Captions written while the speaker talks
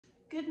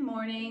Good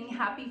morning,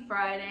 happy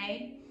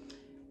Friday.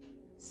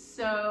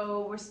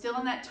 So we're still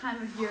in that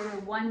time of year where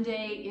one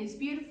day is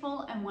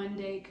beautiful and one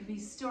day could be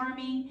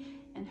stormy,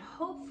 and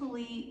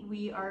hopefully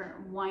we are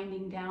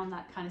winding down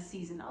that kind of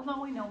season,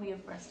 although we know we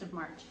have the rest of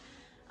March.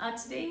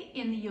 Today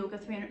in the Yoga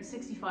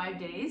 365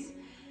 Days,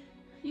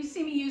 you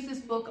see me use this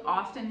book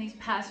often these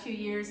past few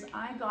years.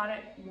 I got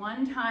it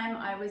one time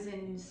I was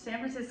in San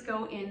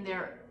Francisco in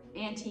their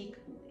antique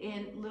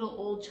in little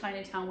old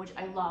Chinatown, which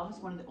I love.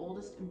 It's one of the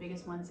oldest and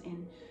biggest ones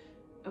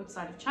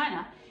outside of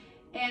China.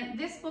 And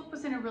this book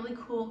was in a really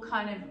cool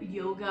kind of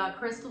yoga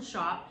crystal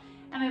shop.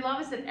 And I love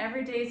is that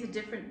every day is a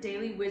different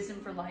daily wisdom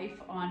for life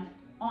on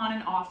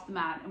and off the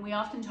mat. And we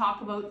often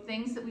talk about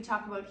things that we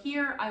talk about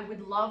here. I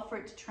would love for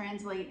it to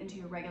translate into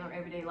your regular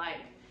everyday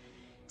life.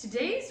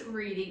 Today's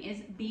reading is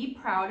Be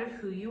Proud of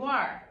Who You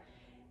Are.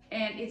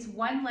 And it's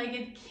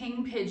one-legged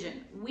king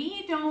pigeon.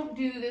 We don't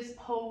do this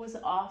pose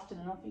often.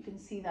 I don't know if you can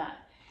see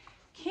that.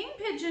 King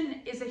pigeon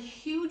is a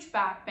huge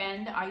back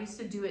bend. I used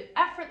to do it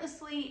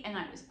effortlessly and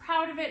I was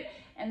proud of it.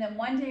 And then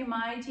one day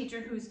my teacher,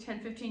 who's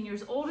 10, 15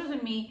 years older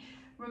than me,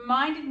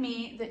 reminded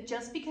me that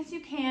just because you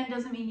can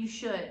doesn't mean you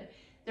should.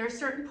 There are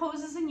certain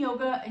poses in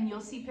yoga, and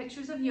you'll see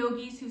pictures of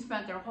yogis who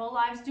spent their whole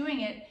lives doing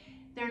it.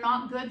 They're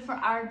not good for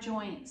our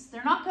joints.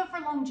 They're not good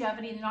for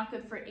longevity. They're not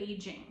good for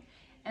aging.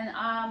 And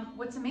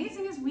what's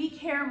amazing is we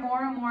care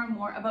more and more and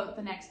more about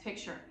the next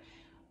picture.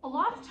 A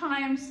lot of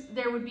times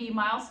there would be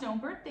milestone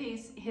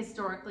birthdays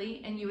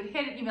historically, and you would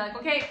hit it and you'd be like,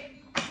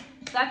 okay,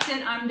 that's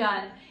it, I'm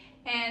done.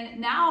 And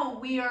now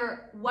we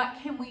are, what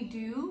can we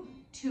do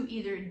to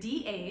either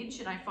de-age?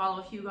 And I follow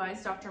a few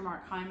guys, Dr.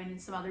 Mark Hyman and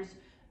some others,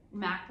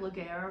 Mac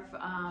Laguerre,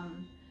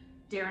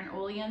 Darren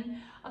Olean,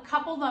 a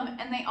couple of them,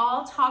 and they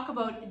all talk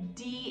about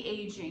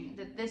de-aging,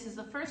 that this is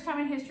the first time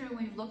in history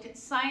when we've looked at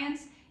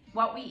science,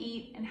 what we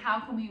eat, and how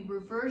can we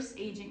reverse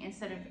aging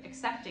instead of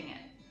accepting it.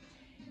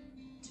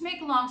 To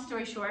make a long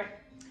story short,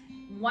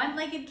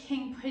 one-legged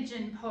king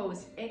pigeon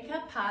pose,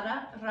 Eka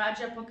Pada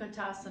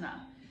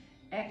Rajapakottasana.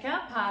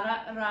 Eka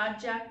Pada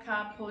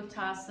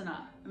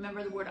Rajapakottasana.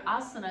 Remember, the word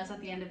asana is at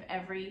the end of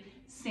every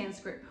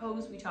Sanskrit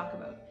pose we talk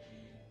about.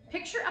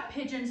 Picture a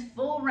pigeon's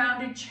full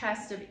rounded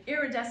chest of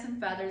iridescent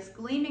feathers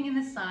gleaming in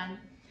the sun.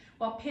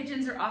 While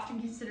pigeons are often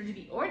considered to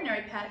be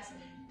ordinary pets,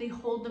 they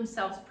hold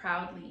themselves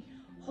proudly.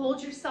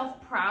 Hold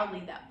yourself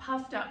proudly, that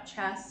puffed up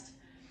chest.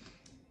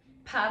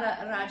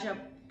 Pada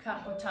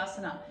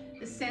Rajapakottasana,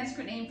 the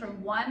Sanskrit name for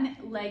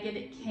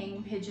one-legged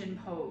king pigeon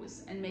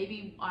pose. And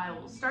maybe I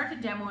will start to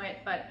demo it,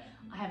 but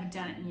I haven't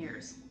done it in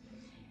years.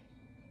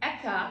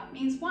 Eka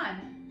means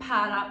one,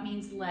 Pada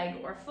means leg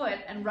or foot,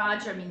 and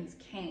Raja means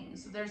king.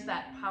 So there's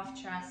that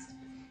puffed chest.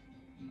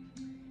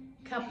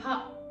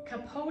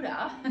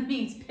 Kapoda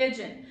means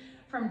pigeon.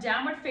 From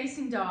downward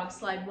facing dog,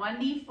 slide one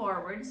knee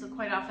forward. So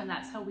quite often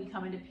that's how we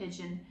come into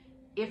pigeon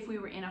if we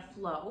were in a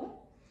flow.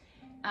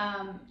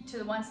 To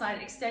the one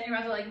side, extend your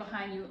other leg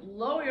behind you,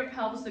 lower your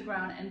pelvis to the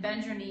ground, and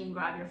bend your knee and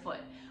grab your foot.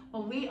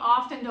 Well, we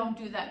often don't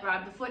do that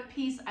grab the foot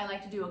piece. I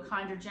like to do a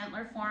kinder,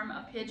 gentler form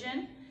of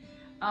pigeon.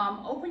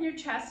 Open your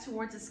chest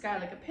towards the sky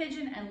like a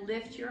pigeon and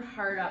lift your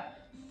heart up,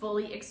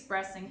 fully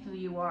expressing who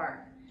you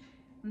are.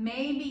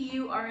 Maybe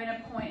you are in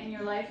a point in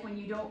your life when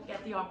you don't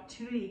get the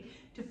opportunity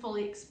to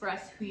fully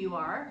express who you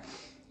are.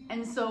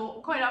 And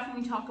so quite often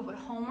we talk about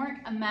homework.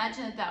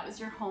 Imagine that that was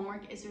your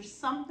homework. Is there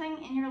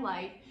something in your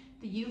life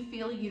that you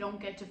feel you don't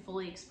get to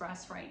fully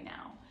express right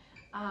now?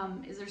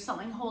 Is there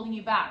something holding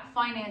you back?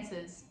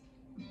 Finances,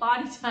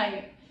 body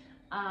type,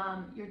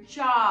 your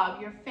job,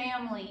 your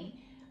family,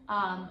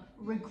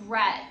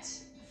 regret,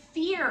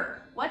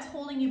 fear. What's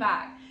holding you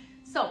back?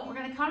 So we're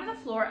gonna come to the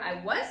floor.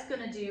 I was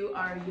gonna do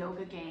our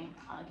yoga game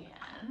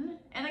again.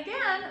 And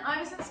again, I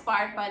was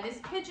inspired by this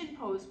pigeon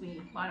pose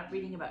we wound up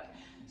reading about.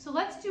 So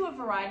let's do a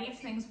variety of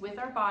things with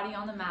our body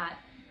on the mat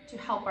to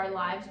help our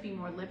lives be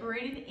more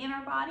liberated in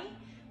our body,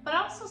 but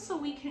also so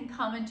we can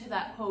come into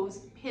that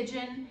pose,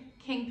 pigeon,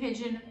 king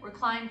pigeon,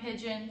 recline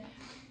pigeon,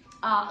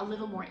 a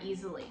little more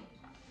easily.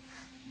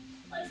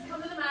 Let's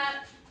come to the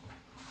mat.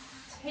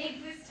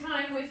 Take this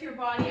time with your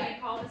body. I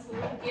call this a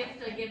little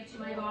gift I give to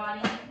my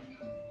body.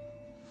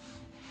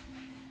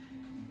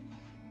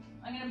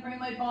 I'm going to bring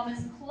my bum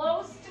as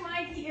close to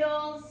my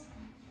heels.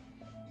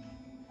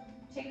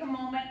 Take a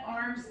moment,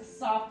 arms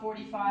soft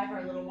 45 or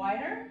a little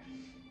wider.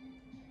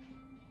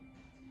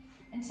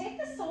 And take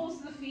the soles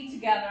of the feet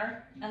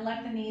together and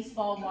let the knees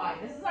fall wide.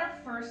 This is our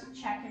first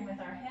check-in with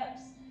our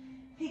hips.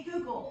 Hey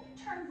Google,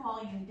 turn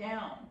volume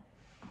down.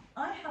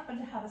 I happen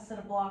to have a set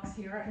of blocks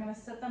here. I'm going to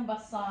set them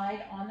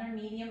beside on their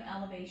medium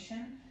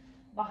elevation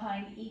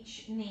behind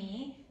each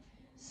knee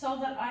so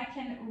that I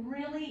can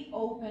really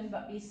open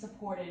but be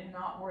supported and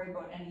not worry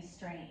about any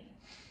strain.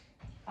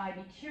 I'd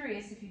be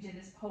curious if you did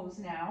this pose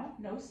now,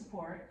 no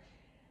support,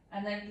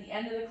 and then at the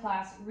end of the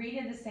class,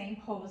 redid the same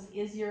pose.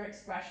 Is your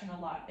expression a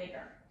lot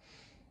bigger?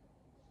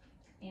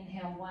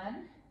 Inhale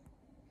one.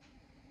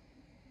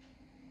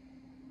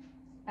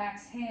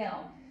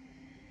 Exhale.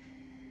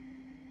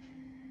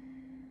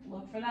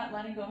 Look for that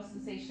letting go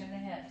sensation in the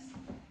hips.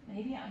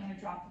 Maybe I'm going to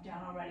drop it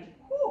down already.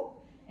 Whew.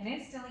 And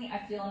instantly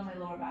I feel in my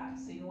lower back.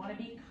 So you want to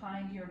be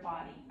kind to your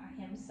body.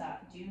 Ahimsa,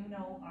 do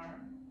no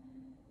harm.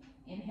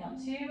 Inhale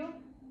 2.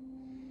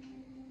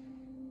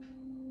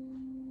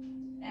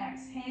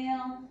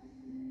 Exhale.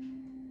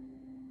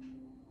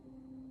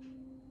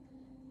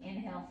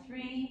 Inhale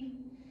 3.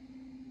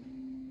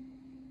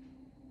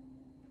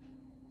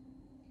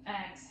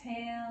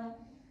 Exhale.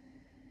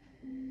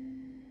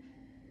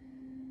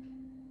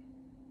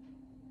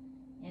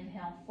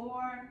 Inhale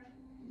 4.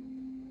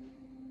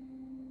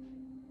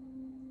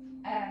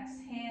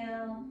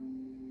 Exhale.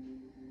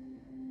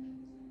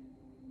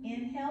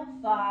 Inhale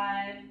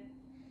 5.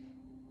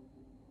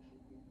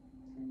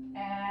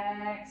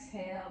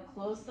 Exhale.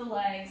 Close the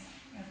legs.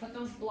 And put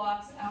those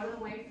blocks out of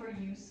the way for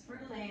use for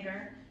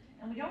later.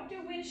 And we don't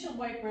do windshield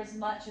wiper as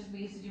much as we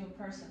used to do in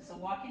person. So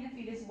walking the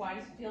feet as wide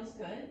as feels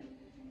good.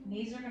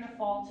 Knees are going to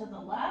fall to the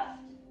left.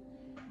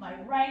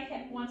 My right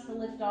hip wants to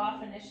lift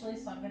off initially,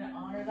 so I'm going to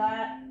honor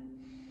that.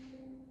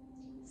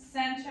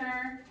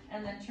 Center,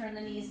 and then turn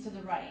the knees to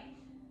the right.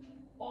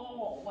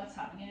 Oh, what's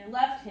happening in your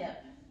left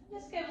hip?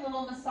 Just give a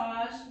little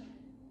massage.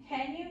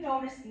 Can you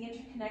notice the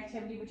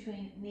interconnectivity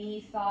between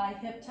knee, thigh,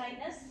 hip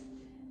tightness,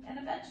 and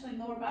eventually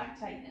lower back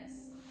tightness?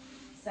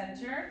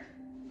 Center,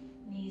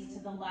 knees to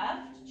the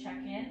left, check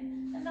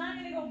in, and then I'm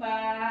going to go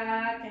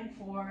back and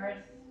forth.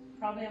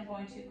 Probably I'm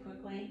going too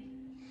quickly.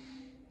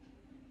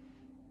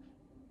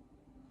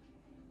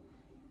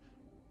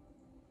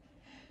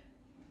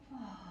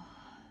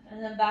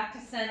 And then back to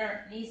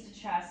center, knees to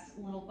chest,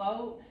 little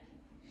boat.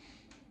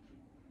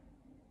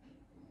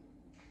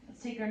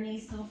 Let's take our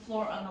knees to the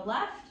floor on the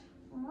left.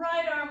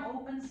 Right arm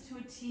opens to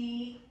a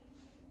T.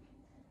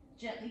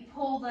 Gently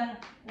pull the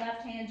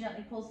left hand,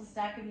 gently pulls the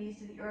stack of knees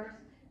to the earth,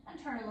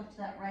 and turn and look to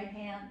that right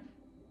hand.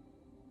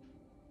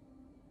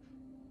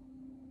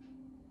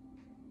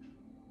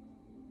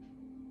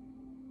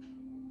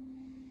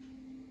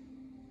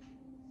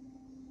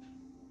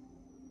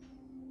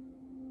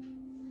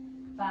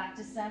 Back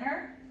to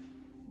center,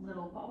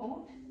 little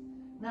boat.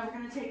 Now we're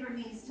going to take our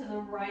knees to the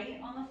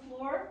right on the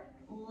floor.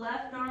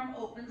 Left arm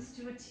opens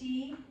to a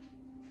T.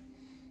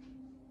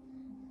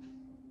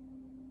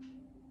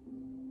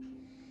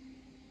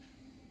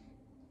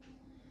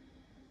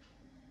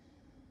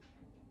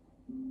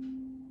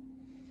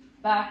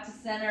 Back to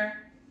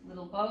center,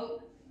 little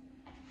boat.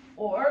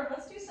 Or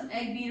let's do some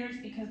egg beaters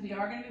because we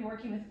are going to be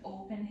working with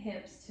open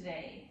hips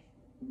today.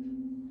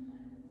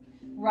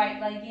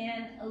 Right leg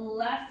in,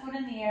 left foot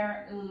in the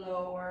air,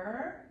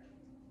 lower.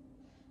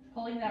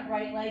 Pulling that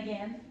right leg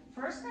in.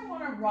 First I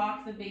want to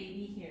rock the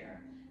baby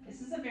here. This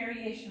is a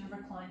variation of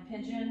reclined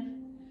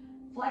pigeon.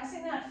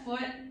 Flexing that foot,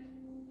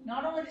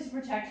 not only does it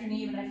protect your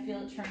knee, but I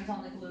feel it turns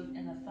on the glute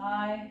and the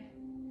thigh.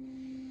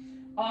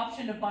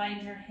 Option to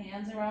bind your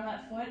hands around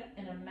that foot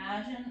and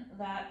imagine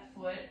that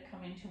foot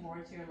coming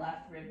towards your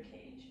left rib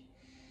cage.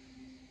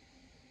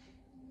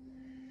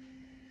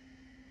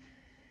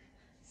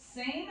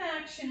 Same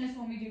action as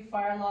when we do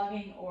fire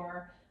logging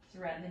or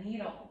thread the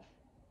needle.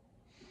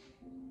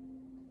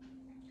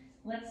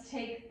 Let's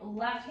take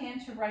left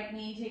hand to right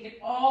knee, take it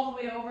all the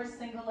way over,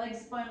 single leg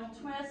spinal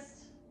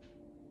twist.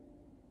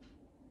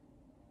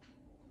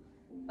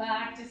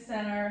 Back to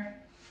center,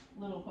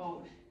 little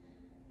boat.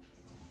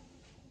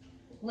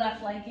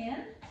 Left leg in,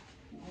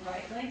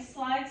 right leg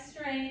slides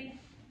straight.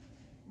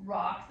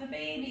 Rock the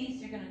baby,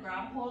 so you're going to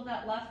grab hold of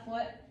that left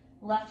foot,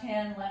 left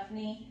hand, left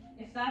knee.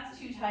 If that's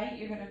too tight,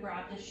 you're going to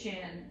grab the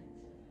shin.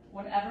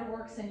 Whatever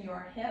works in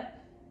your hip.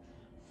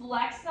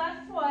 Flex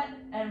that foot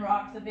and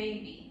rock the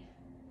baby.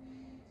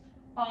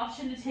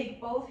 Option to take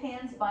both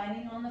hands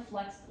binding on the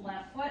flexed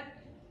left foot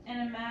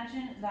and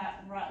imagine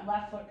that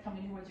left foot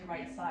coming towards your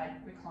right side,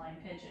 reclined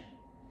pigeon.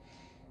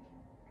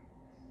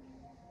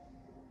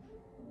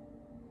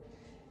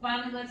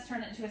 Finally, let's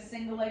turn it to a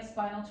single leg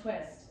spinal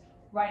twist.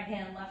 Right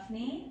hand, left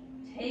knee,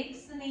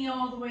 takes the knee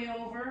all the way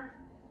over,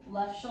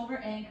 left shoulder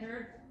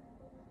anchored.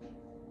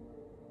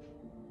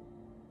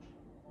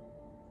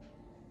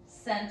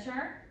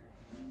 Center,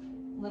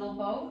 little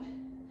boat,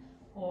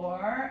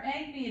 or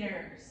egg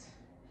beaters.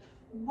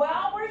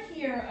 While we're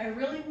here, I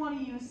really want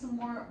to use some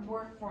more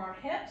work for our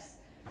hips.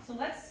 So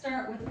let's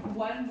start with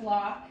one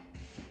block.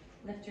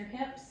 Lift your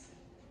hips.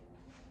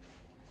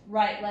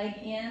 Right leg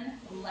in,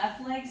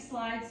 left leg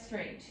slides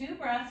straight. 2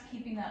 breaths,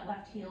 keeping that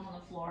left heel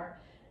on the floor.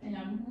 And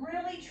I'm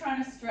really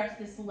trying to stretch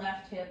this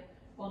left hip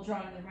while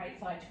drawing the right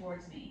thigh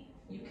towards me.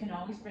 You can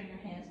always bring your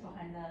hands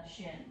behind the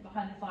shin,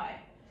 behind the thigh.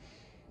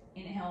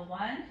 Inhale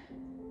 1.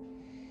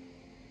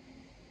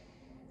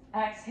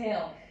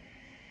 Exhale.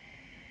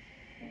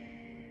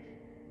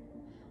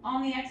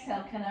 On the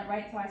exhale, can that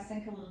right thigh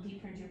sink a little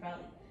deeper into your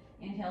belly?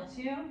 Inhale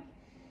 2.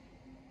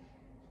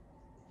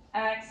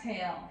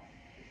 Exhale.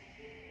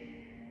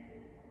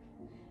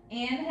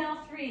 Inhale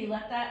 3.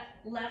 Let that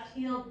left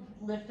heel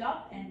lift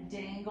up and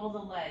dangle the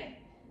leg.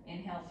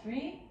 Inhale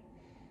 3.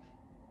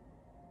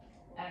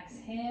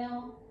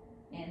 Exhale.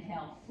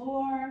 Inhale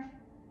 4.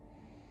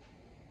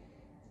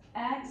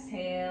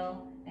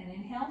 Exhale. And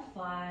inhale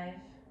 5.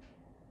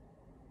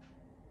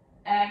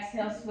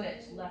 Exhale,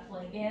 switch. Left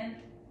leg in.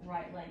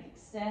 Right leg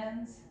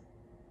extends.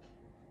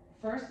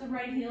 First, the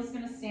right heel is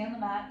going to stay on the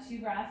mat. 2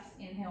 breaths.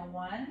 Inhale,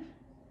 1.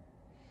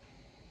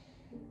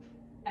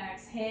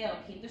 Exhale,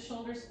 keep the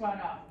shoulders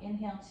squat off.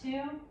 Inhale,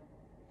 2.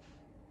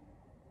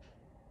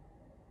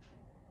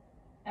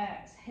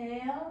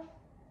 Exhale.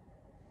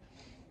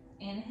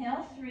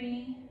 Inhale,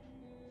 3.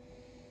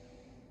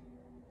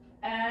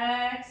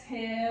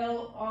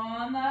 Exhale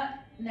on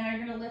that. Now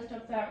you're going to lift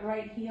up that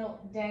right heel,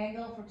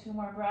 dangle for 2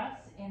 more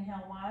breaths.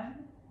 Inhale,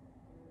 1.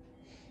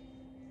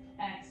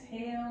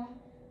 Exhale.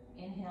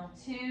 Inhale,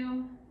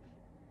 2.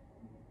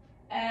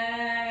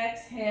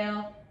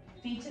 Exhale.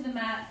 Feet to the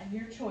mat, and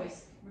your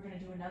choice. We're going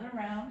to do another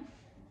round.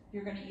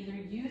 You're going to either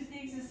use the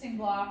existing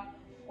block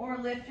or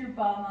lift your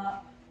bum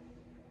up.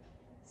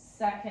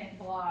 Second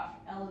block,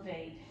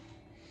 elevate.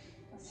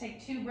 Let's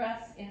take 2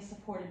 breaths in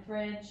supported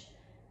bridge.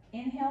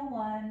 Inhale,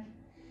 1.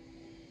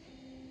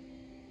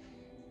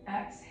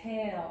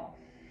 Exhale.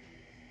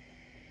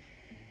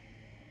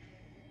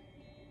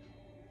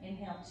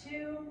 Inhale,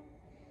 2.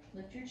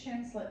 Lift your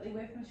chin slightly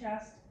away from the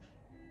chest.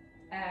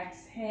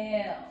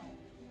 Exhale.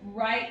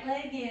 Right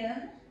leg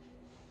in.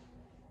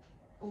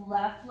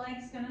 Left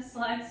leg's going to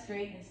slide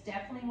straight. It's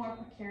definitely more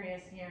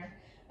precarious here.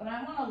 But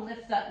I want to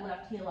lift that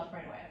left heel up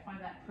right away. I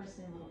find that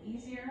personally a little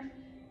easier.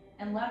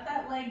 And let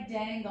that leg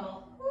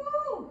dangle.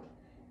 Woo!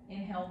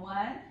 Inhale,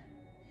 1.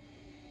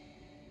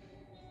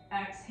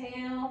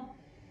 Exhale.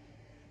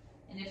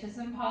 And if it's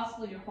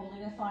impossible, you're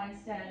holding the thigh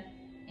instead.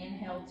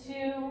 Inhale,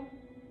 2.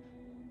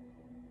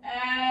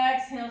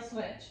 Exhale,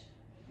 switch.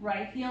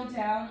 Right heel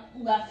down,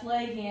 left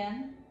leg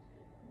in.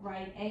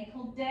 Right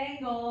ankle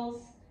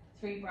dangles.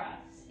 3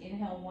 breaths.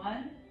 Inhale,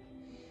 1.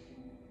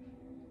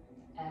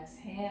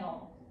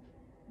 Exhale.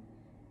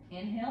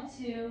 Inhale,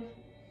 2.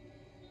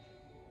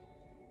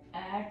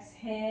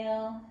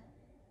 Exhale.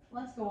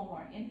 Let's go one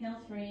more. Inhale,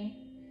 3.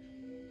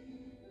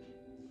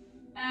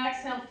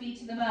 Exhale, feet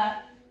to the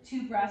mat.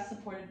 2 breaths,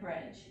 supported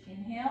bridge.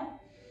 Inhale.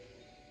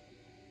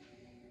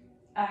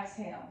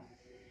 Exhale.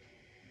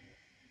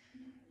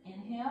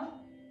 Inhale.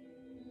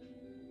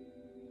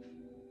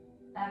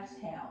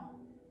 Exhale.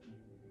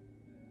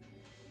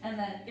 And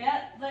then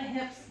get the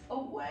hips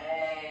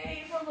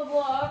away from the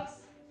blocks.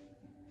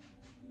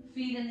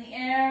 Feet in the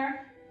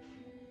air.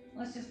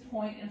 Let's just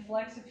point and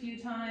flex a few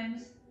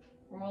times.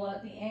 Roll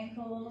out the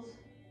ankles.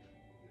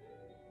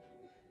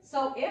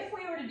 So if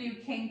we were to do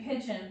king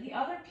pigeon, the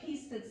other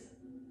piece that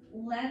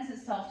lends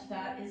itself to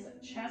that is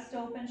chest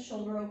open,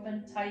 shoulder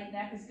open, tight,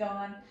 neck is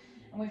gone.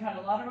 And we've had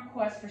a lot of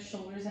requests for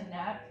shoulders and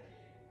neck.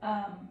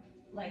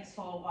 Legs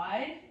fall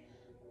wide.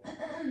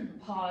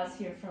 Pause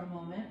here for a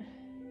moment.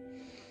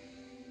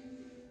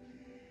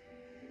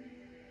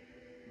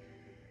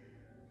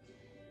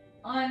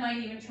 I might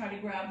even try to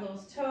grab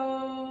those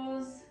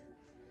toes.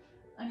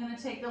 I'm going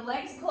to take the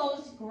legs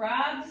closed,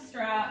 grab the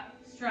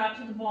strap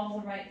to the ball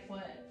of the right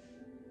foot.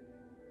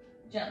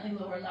 Gently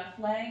lower left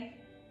leg.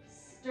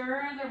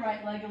 Stir the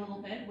right leg a little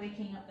bit,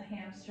 waking up the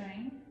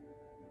hamstring.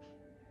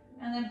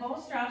 And then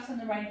both straps in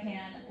the right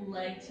hand,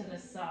 leg to the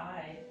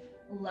side,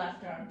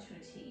 left arm to a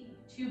T.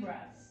 2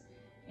 breaths.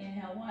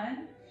 Inhale,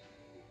 1.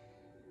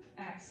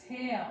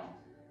 Exhale.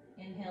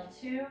 Inhale,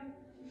 2.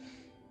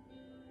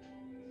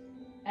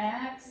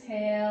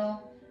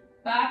 Exhale.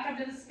 Back up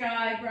to the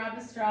sky, grab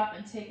the strap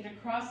and take it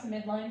across the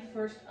midline.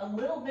 First, a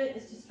little bit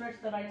is to stretch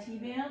that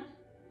IT band.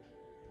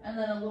 And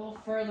then a little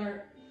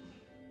further.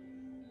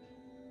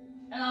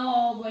 And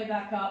all the way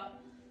back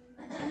up.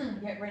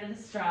 Get rid of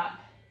the strap.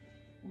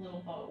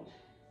 Little boat.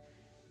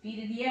 Feet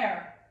in the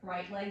air.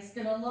 Right leg's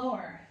gonna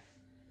lower.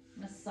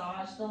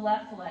 Massage the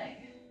left leg.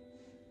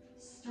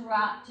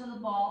 Strap to the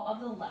ball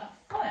of the left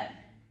foot.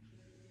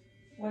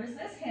 What does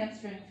this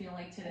hamstring feel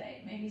like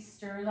today? Maybe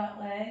stir that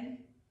leg.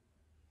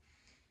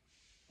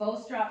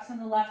 Both straps in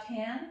the left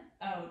hand,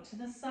 out to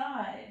the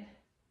side.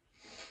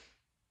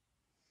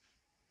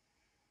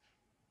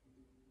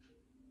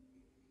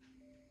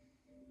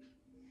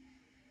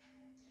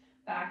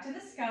 Back to the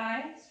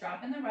sky,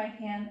 strap in the right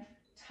hand,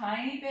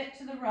 tiny bit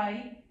to the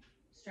right,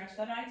 stretch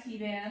that IT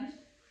band,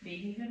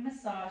 maybe even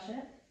massage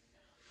it,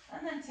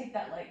 and then take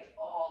that leg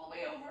all the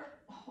way over.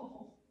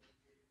 Oh.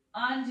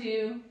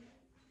 Undo,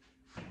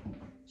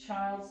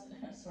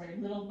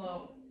 little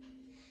boat.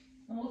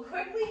 And we'll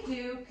quickly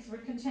do, because we're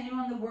continuing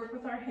on the work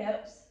with our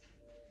hips,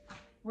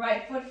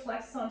 right foot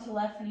flexes onto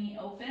left knee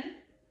open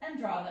and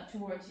draw that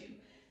towards you.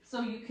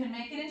 So you can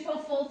make it into a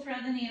full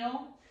thread the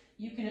needle.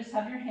 You can just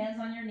have your hands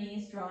on your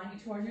knees drawing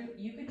it towards you.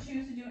 You could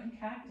choose to do it in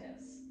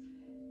cactus.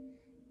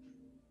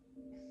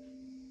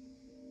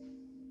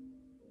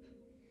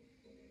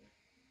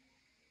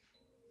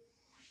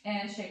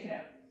 And shake it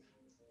out.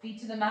 Feet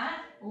to the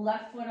mat,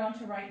 left foot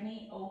onto right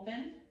knee,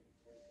 open.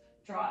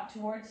 Draw it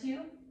towards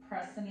you,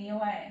 press the knee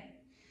away.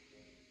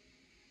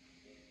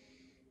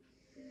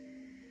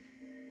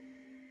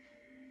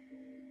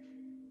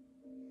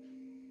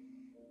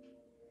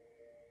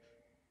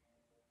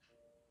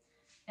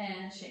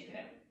 And shake it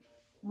out.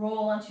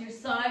 Roll onto your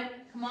side,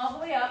 come all the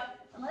way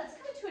up, and let's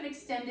come to an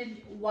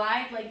extended,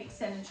 wide leg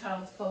extended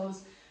child's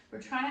pose.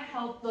 We're trying to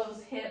help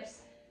those hips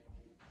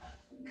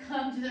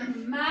come to their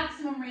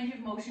maximum range of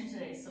motion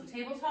today. So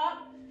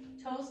tabletop,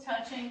 toes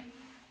touching,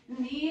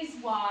 knees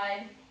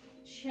wide,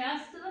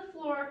 chest to the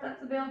floor if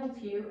that's available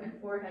to you, and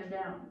forehead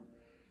down.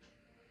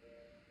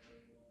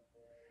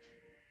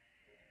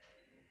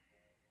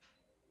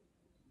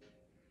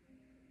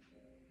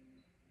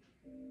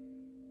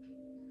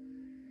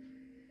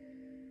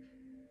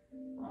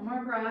 One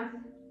more breath.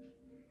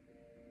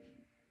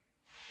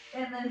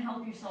 And then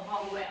help yourself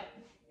all the way up.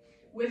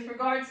 With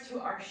regards to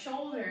our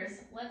shoulders,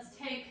 let's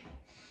take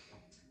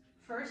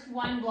first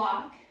one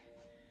block.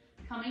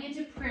 Coming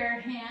into prayer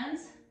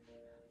hands,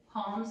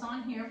 palms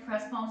on here,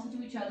 press palms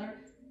into each other,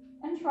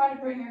 and try to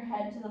bring your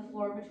head to the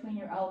floor between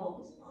your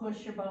elbows.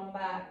 Push your bum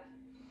back.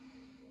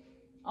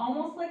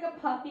 Almost like a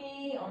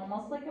puppy,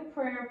 almost like a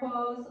prayer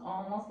pose,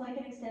 almost like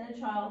an extended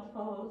child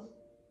pose.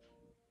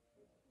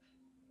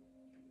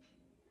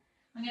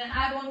 I'm going to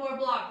add one more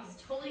block.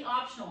 It's totally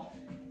optional.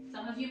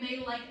 Some of you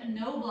may like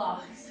no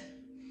blocks.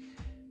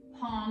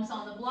 Palms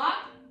on the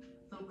block,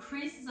 the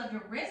creases of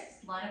your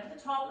wrists line up at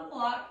the top of the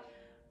block.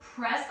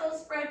 Press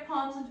those spread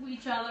palms into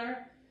each other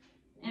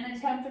and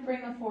attempt to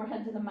bring the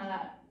forehead to the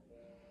mat.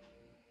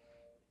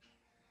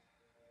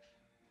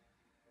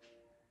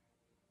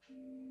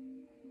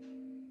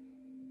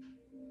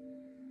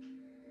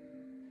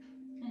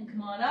 And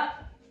come on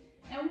up.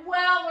 And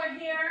while we're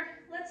here,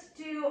 let's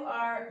do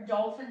our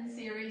dolphin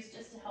series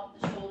just to help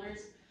the shoulders.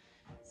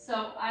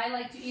 So I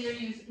like to either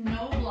use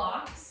no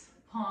blocks,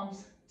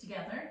 palms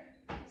together,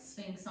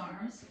 Sphinx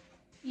arms.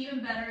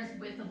 Even better is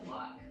with a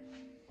block.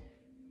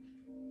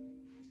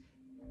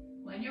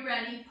 When you're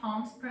ready,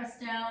 palms press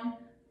down,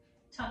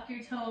 tuck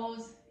your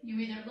toes. You're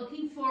either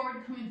looking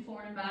forward, coming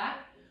forward and back,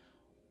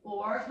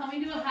 or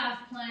coming to a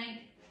half plank,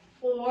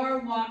 or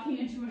walking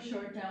into a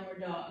short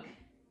downward dog.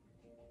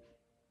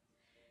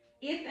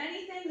 If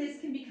anything, this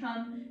can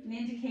become an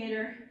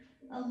indicator,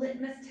 a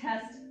litmus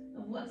test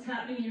of what's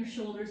happening in your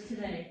shoulders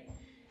today.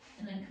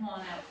 And then come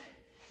on out.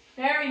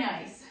 Very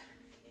nice.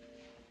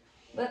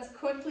 Let's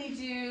quickly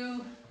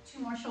do 2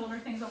 more shoulder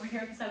things over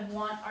here because I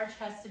want our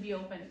chest to be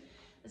open.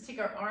 Let's take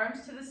our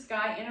arms to the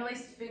sky,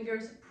 interlace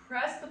fingers,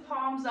 press the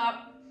palms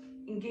up,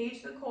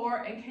 engage the core,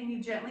 and can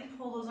you gently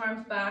pull those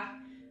arms back,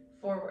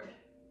 forward,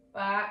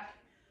 back,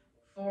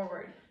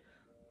 forward,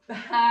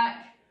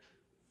 back,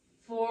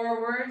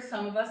 forward.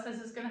 Some of us this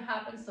is going to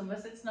happen, some of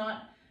us it's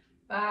not.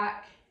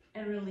 Back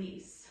and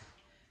release.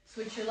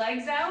 Switch your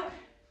legs out.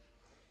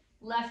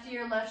 Left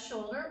ear, left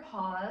shoulder,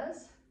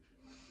 pause.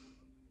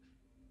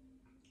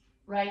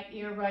 Right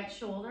ear, right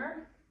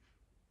shoulder.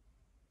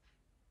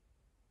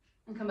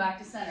 And come back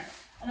to center.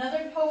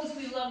 Another pose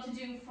we love to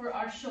do for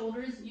our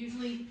shoulders,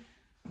 usually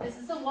this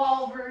is the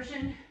wall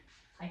version.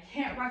 I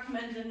can't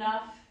recommend it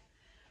enough.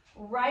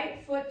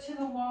 Right foot to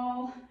the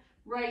wall,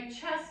 right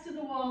chest to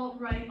the wall,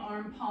 right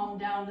arm palm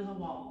down to the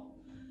wall.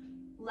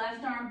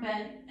 Left arm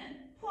bent and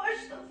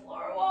push the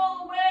floor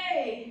wall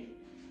away.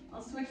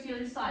 I'll switch to the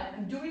other side.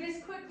 I'm doing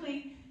this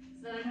quickly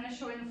so that I'm going to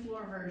show you the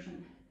floor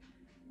version.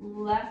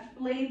 Left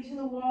blade to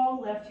the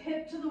wall, left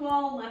hip to the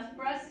wall, left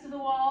breast to the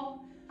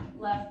wall,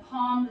 left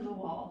palm to the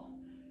wall.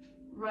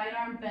 Right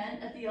arm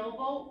bent at the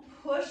elbow,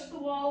 push the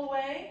wall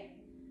away,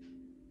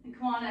 and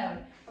come on out.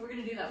 And we're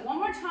going to do that one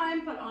more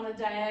time, but on a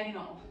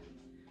diagonal.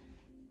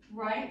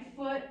 Right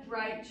foot,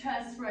 right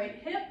chest, right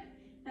hip,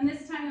 and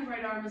this time the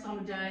right arm is on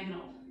a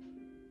diagonal.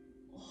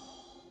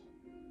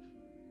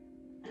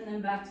 And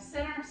then back to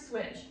center,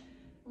 switch.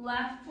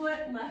 Left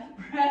foot, left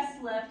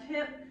breast, left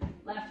hip,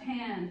 left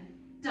hand,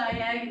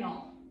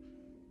 diagonal.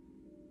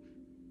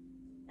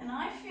 And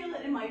I feel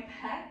it in my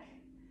pec,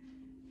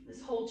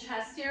 this whole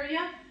chest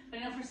area, but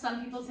I know for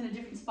some people it's in a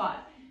different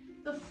spot.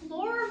 The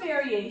floor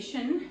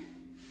variation,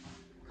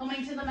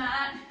 coming to the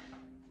mat,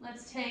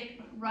 let's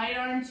take right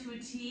arm to a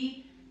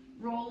T,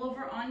 roll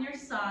over on your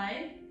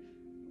side,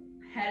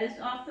 head is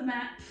off the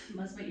mat,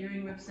 unless my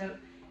earring rips out.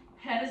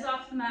 Head is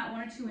off the mat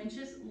 1 or 2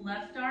 inches,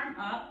 left arm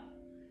up,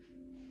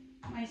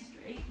 am I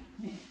straight?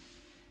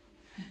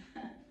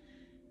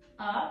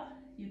 Up,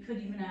 you could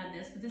even add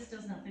this, but this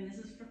does nothing, this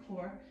is for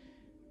core.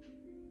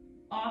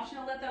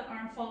 Optional, let that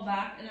arm fall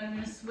back, and then I'm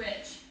going to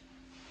switch.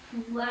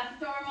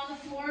 Left arm on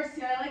the floor,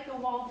 see I like the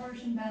wall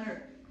version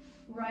better.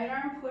 Right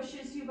arm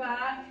pushes you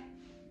back,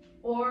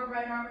 or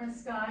right arm in the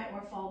sky,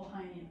 or fall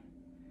behind you.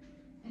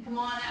 And come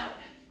on out.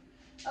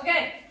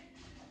 Okay,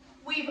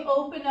 we've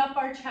opened up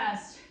our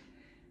chest.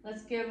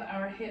 Let's give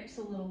our hips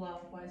a little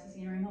love. Why is this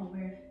earring all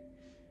weird?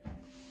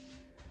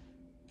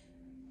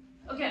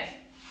 Okay,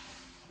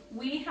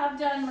 we have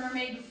done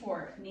mermaid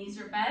before. Knees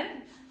are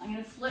bent. I'm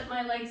going to flip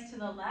my legs to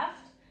the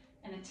left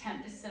and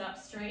attempt to sit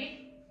up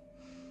straight.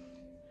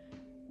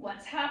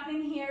 What's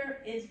happening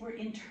here is we're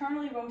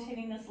internally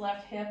rotating this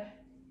left hip.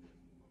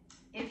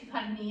 If you've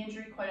had a knee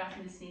injury, quite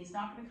often this knee is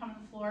not going to come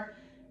to the floor.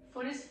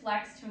 Foot is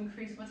flexed to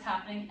increase what's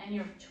happening, and you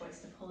have a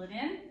choice to pull it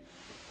in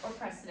or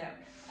press it out.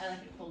 I like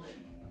it pulled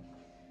in.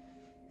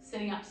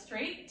 Sitting up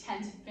straight,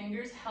 tented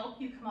fingers help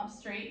you come up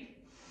straight.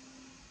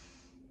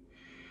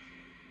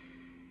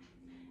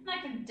 And I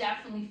can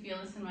definitely feel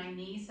this in my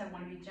knees, so I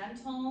want to be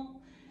gentle.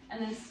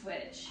 And then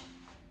switch.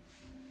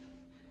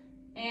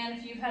 And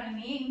if you've had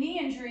any knee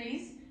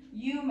injuries,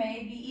 you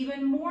may be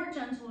even more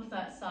gentle with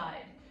that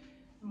side.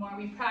 The more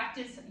we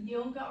practice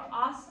yoga or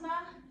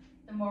asana,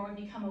 the more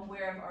we become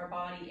aware of our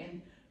body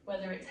and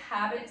whether it's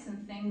habits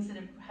and things that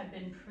have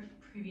been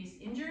previous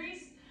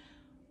injuries,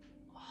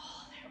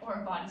 or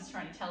our body's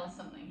trying to tell us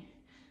something.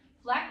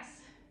 Flex.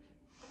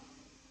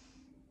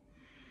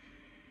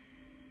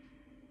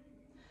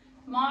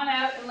 Come on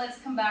out and let's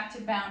come back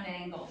to bound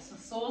angle. So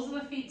soles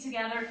of the feet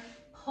together,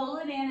 pull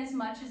it in as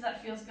much as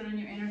that feels good on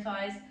your inner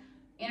thighs.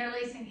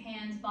 Interlacing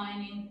hands,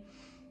 binding.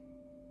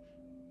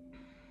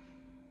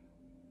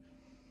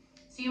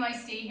 So you might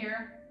stay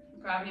here,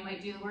 gravity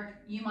might do the work.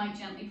 You might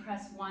gently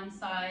press one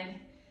side,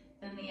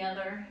 then the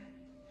other.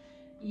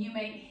 You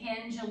may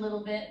hinge a little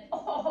bit.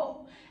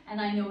 Oh,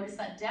 and I notice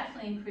that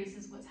definitely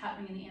increases what's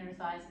happening in the inner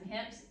thighs and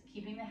hips.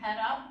 Keeping the head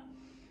up,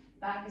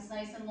 back is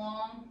nice and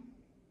long.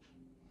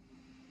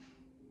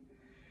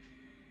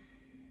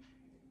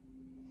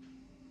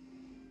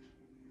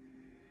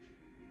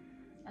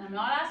 And I'm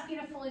not asking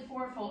you to fully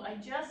forward fold. I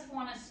just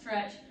want to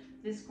stretch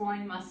this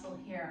groin muscle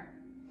here.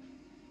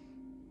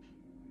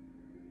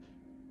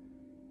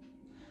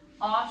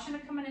 Option to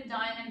come in a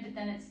diamond, but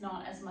then it's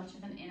not as much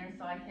of an inner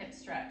thigh hip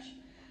stretch.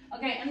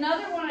 Okay,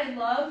 another one I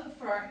love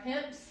for our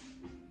hips.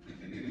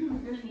 We're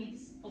going to need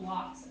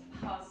blocks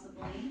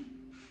possibly.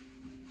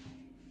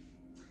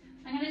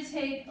 I'm going to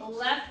take a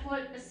left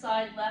foot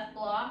beside left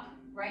block,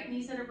 right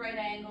knees at a right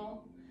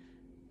angle.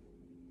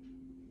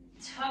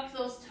 Tuck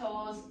those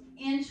toes,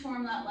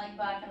 inchworm that leg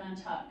back and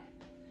untuck.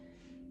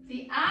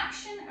 The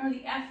action or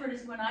the effort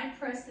is when I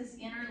press this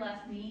inner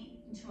left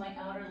knee into my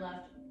outer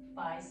left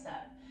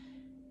bicep.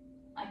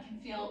 I can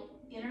feel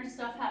inner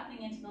stuff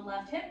happening into the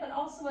left hip, but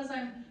also as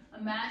I'm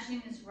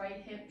imagining this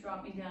right hip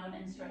dropping down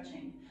and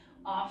stretching.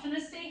 Option to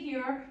stay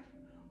here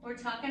or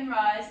tuck and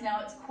rise.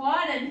 Now it's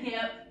quad and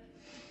hip,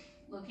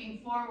 looking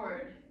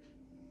forward.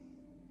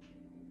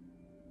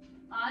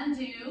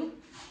 Undo.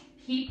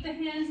 Keep the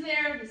hands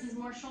there. This is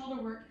more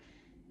shoulder work.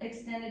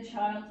 Extended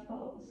child's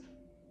pose.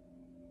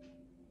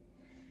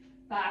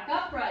 Back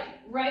upright.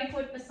 Right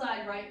foot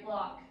beside right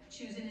block.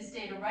 Choosing to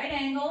stay at a right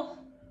angle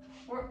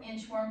or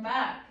inchworm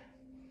back.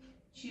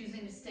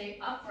 Choosing to stay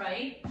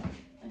upright,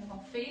 and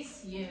I'll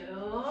face you,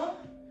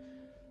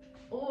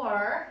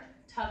 or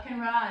tuck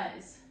and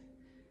rise.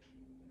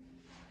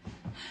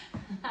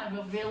 I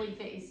will really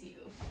face you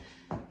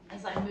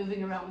as I'm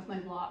moving around with my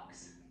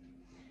blocks.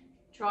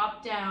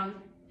 Drop down,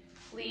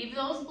 leave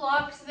those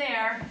blocks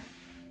there,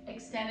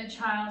 extended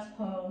child's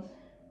pose.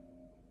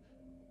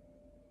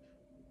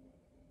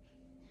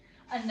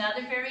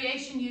 Another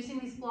variation using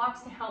these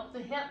blocks to help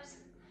the hips.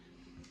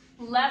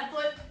 Left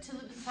foot to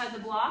the side of the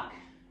block.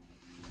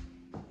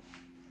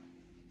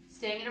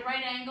 Staying at a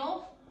right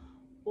angle,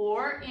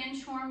 or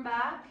inchworm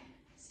back,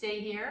 stay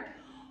here,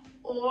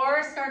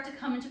 or start to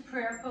come into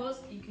prayer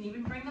pose. You can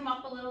even bring them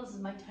up a little. This is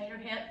my tighter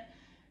hip.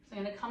 So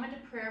I'm going to come into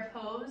prayer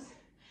pose,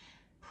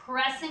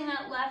 pressing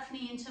that left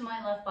knee into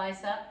my left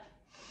bicep.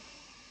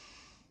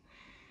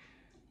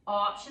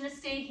 Option to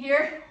stay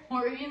here,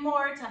 or even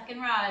more, tuck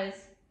and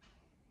rise.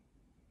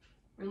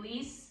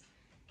 Release,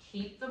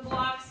 keep the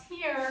blocks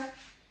here,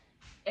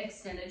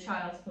 extended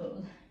child's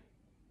pose.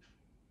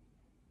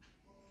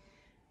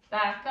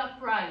 Back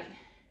upright,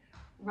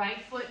 right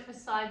foot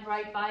beside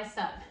right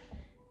bicep,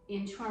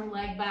 inchworm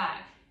leg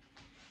back.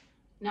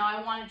 Now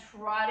I want to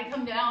try to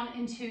come down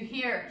into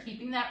here,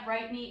 keeping that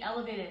right knee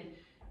elevated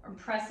or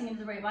pressing into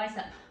the right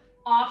bicep.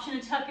 Option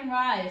to tuck and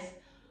rise.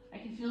 I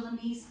can feel the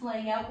knee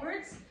splaying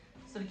outwards,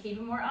 so to keep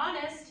it more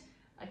honest,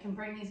 I can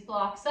bring these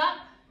blocks up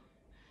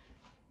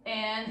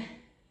and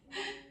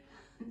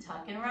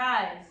tuck and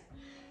rise.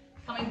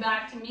 Coming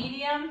back to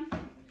medium.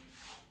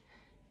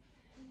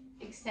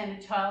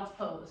 Extended child's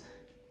pose.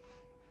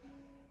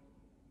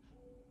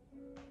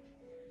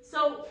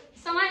 So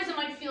sometimes it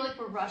might feel like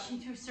we're rushing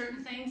through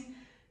certain things.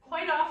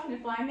 Quite often,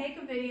 if I make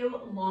a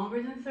video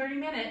longer than 30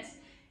 minutes,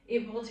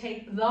 it will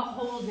take the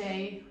whole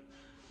day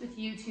with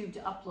YouTube to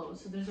upload.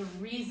 So there's a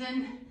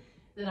reason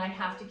that I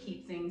have to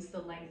keep things the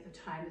length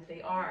of time that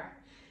they are.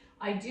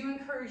 I do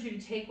encourage you to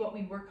take what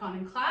we work on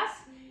in class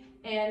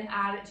and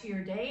add it to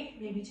your day.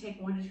 Maybe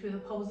take 1 or 2 of the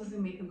poses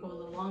and make them go a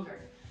little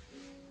longer.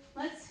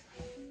 Let's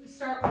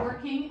start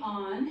working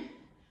on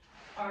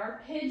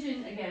our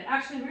pigeon again.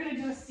 Actually, we're going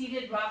to do a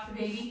seated rock the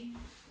baby,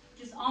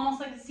 just almost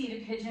like a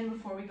seated pigeon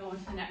before we go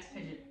into the next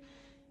pigeon.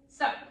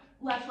 So,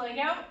 left leg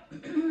out.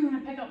 I'm going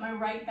to pick up my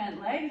right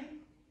bent leg.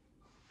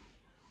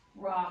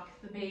 Rock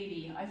the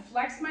baby. I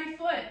flex my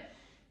foot,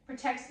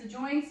 protects the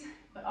joints,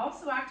 but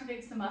also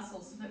activates the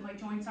muscles so that my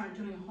joints aren't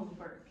doing all the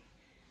work.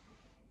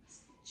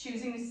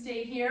 Choosing to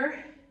stay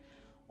here,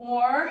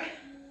 or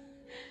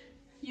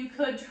you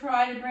could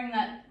try to bring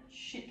that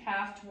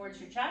calf towards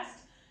your chest.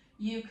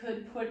 You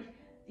could put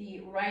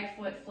the right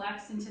foot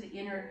flexed into the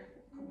inner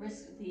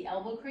wrist, the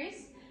elbow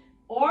crease,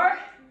 or,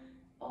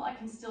 well, I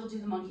can still do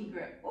the monkey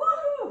grip.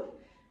 Woohoo!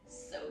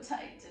 So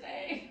tight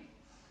today.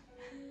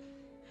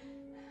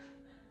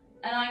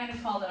 And I'm going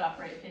to call that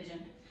upright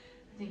pigeon.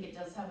 I think it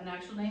does have an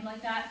actual name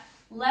like that.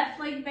 Left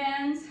leg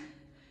bends,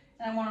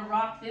 And I want to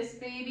rock this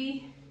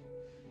baby.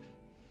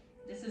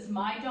 This is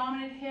my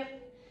dominant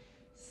hip.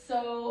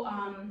 So,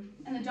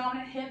 and the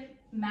dominant hip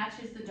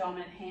matches the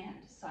dominant hand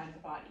side of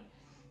the body.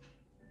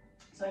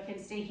 So I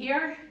can stay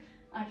here,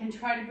 I can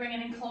try to bring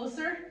it in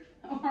closer,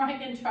 or I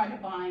can try to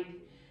bind.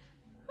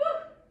 Whew.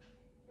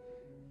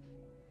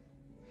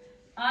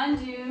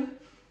 Undo,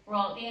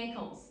 roll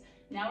ankles.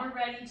 Now we're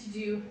ready to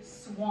do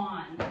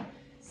swan.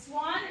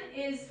 Swan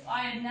is,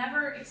 I had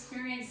never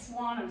experienced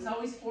swan. I was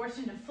always forced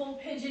into full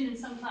pigeon in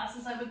some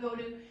classes I would go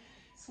to.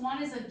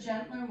 Swan is a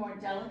gentler, more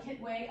delicate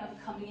way of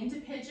coming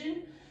into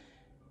pigeon.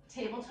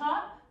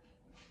 Tabletop.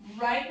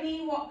 Right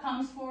knee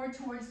comes forward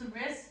towards the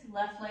wrist,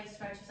 left leg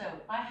stretches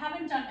out. I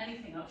haven't done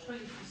anything. I'll show you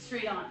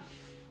straight on.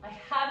 I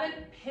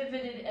haven't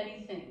pivoted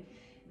anything.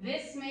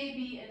 This may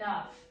be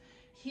enough.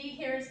 Key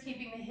here is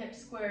keeping the hips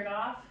squared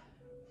off.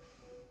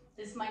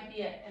 This might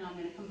be it. And I'm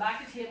going to come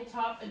back to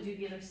tabletop and do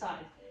the other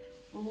side.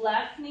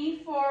 Left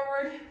knee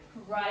forward,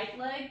 right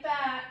leg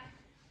back,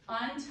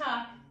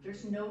 untuck.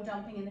 There's no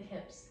dumping in the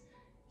hips.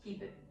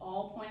 Keep it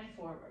all pointed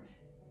forward.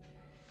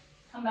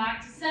 Come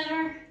back to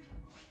center,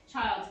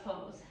 child's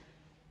pose.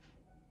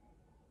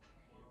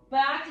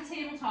 Back to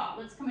tabletop.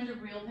 Let's come into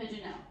real pigeon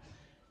now.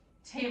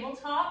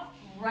 Tabletop,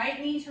 right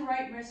knee to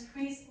right wrist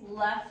crease,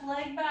 left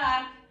leg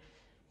back,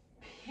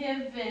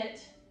 pivot.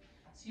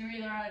 So you're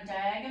either on a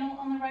diagonal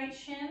on the right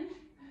shin.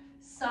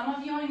 Some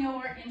of you I know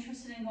are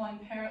interested in going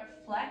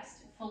flexed,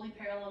 fully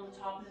parallel to the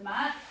top of the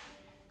mat.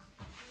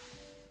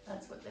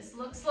 That's what this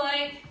looks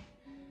like.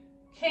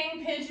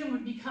 King pigeon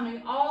would be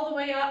coming all the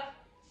way up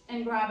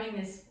and grabbing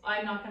this.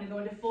 I'm not going to go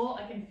into full.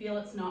 I can feel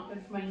it's not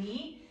good for my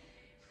knee.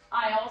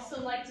 I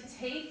also like to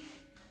take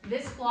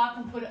this block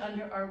and put it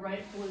under our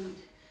right glute.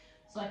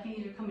 So I can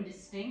either come into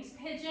Sphinx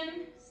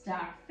pigeon,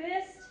 stack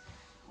fist,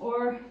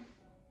 or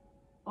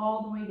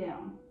all the way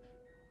down.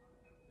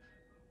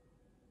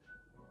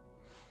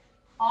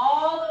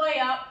 All the way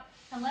up,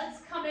 and let's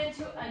come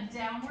into a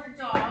downward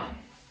dog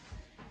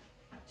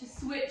to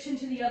switch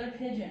into the other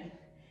pigeon.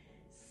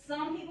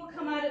 Some people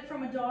come at it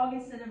from a dog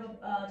instead of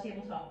a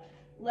tabletop.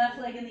 Left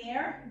leg in the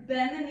air,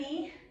 bend the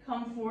knee,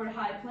 come forward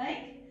high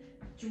plank,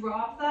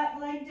 drop that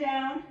leg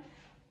down,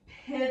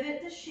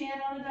 pivot the shin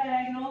on a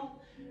diagonal,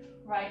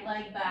 right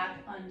leg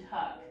back,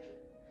 untuck.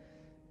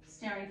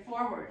 Staring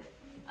forward.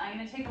 I'm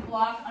going to take a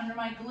block under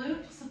my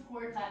glute to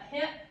support that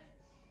hip.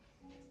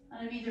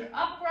 I'm either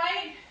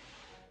upright,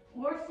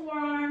 or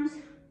forearms,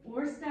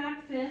 or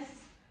stacked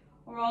fists,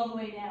 or all the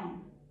way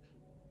down.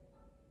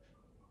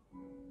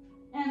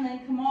 And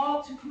then come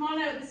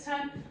on out this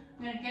time.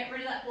 I'm going to get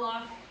rid of that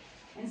block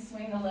and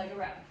swing the leg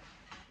around.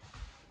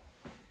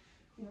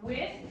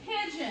 With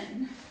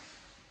pigeon,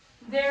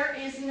 there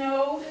is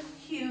no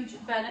huge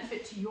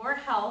benefit to your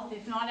health.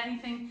 If not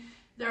anything,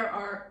 there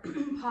are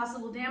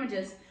possible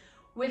damages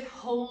with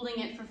holding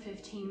it for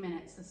 15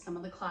 minutes, as some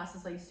of the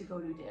classes I used to go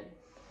to did.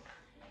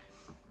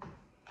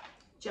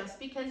 Just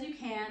because you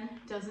can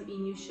doesn't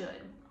mean you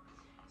should.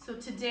 So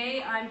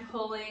today I'm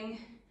pulling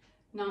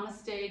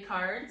Namaste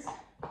cards.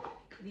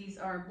 These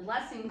are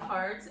blessing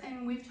cards,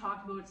 and we've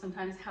talked about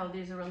sometimes how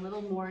these are a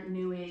little more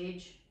new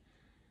age.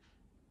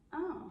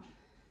 Oh,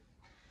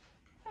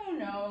 who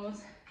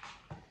knows?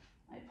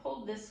 I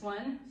pulled this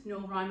one, no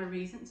rhyme or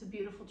reason. It's a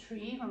beautiful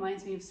tree,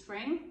 reminds me of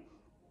spring.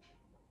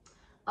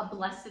 A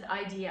blessed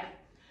idea.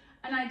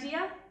 An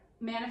idea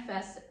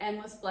manifests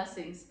endless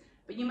blessings,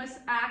 but you must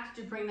act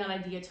to bring that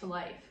idea to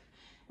life.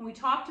 And we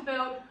talked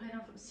about, I don't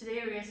know if it was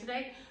today or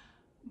yesterday,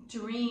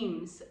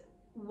 dreams.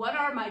 What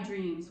are my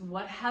dreams?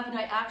 What haven't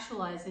I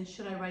actualized, and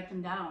should I write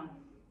them down?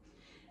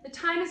 The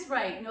time is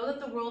right. Know that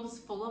the world is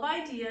full of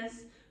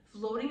ideas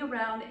floating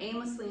around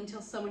aimlessly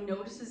until someone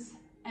notices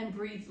and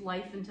breathes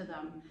life into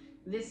them.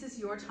 This is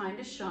your time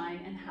to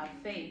shine and have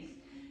faith.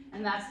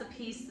 And that's the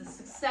piece, the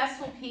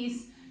successful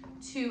piece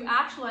to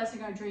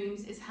actualizing our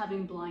dreams is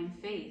having blind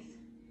faith.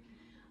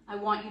 I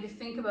want you to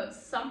think about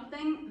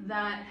something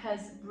that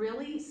has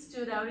really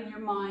stood out in your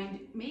mind,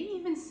 maybe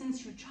even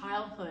since your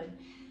childhood,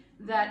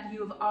 that you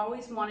have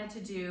always wanted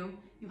to do.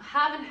 You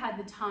haven't had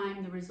the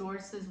time, the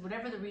resources,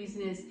 whatever the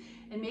reason is,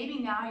 and maybe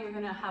now you're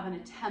going to have an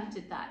attempt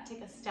at that.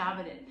 Take a stab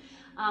at it.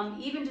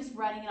 Even just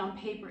writing it on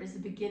paper is the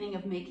beginning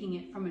of making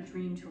it from a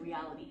dream to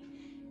reality.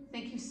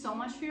 Thank you so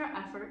much for your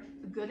effort.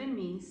 The good in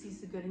me sees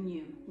the good in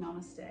you.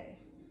 Namaste.